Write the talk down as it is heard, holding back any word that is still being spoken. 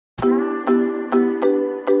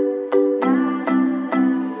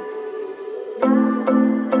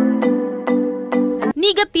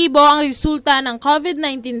Negatibo ang resulta ng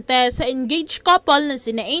COVID-19 test sa engaged couple na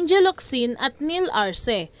sina LOCSIN at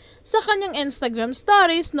ARCE. Sa kanyang Instagram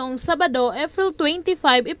stories noong Sabado, April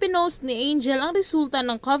 25, ipinost ni Angel ang resulta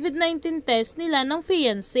ng COVID-19 test nila ng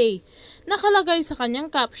fiancé. Nakalagay sa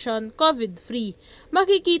kanyang caption, COVID-free.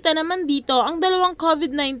 Makikita naman dito ang dalawang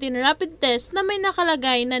COVID-19 rapid test na may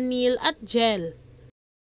nakalagay na nil at gel.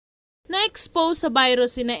 Na-expose sa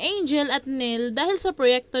virus sina Angel at Nil dahil sa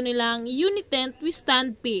proyekto nilang Unitent We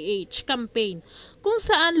Stand PH campaign, kung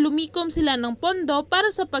saan lumikom sila ng pondo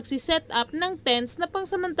para sa pagsiset up ng tents na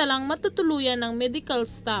pangsamantalang matutuluyan ng medical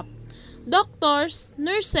staff, doctors,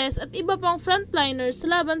 nurses at iba pang frontliners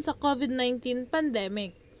laban sa COVID-19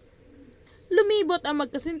 pandemic. Lumibot ang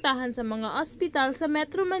magkasintahan sa mga ospital sa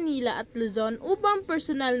Metro Manila at Luzon upang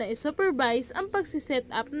personal na isupervise ang pagsiset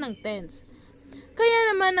up ng tents.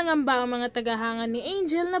 Kaya naman nangamba ang mga tagahanga ni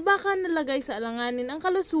Angel na baka nalagay sa alanganin ang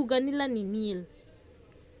kalusugan nila ni Neil.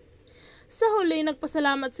 Sa huli,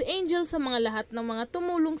 nagpasalamat si Angel sa mga lahat ng mga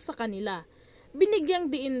tumulong sa kanila. Binigyang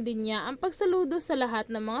diin din niya ang pagsaludo sa lahat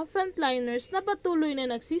ng mga frontliners na patuloy na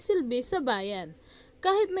nagsisilbi sa bayan,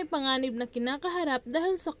 kahit may panganib na kinakaharap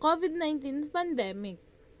dahil sa COVID-19 pandemic.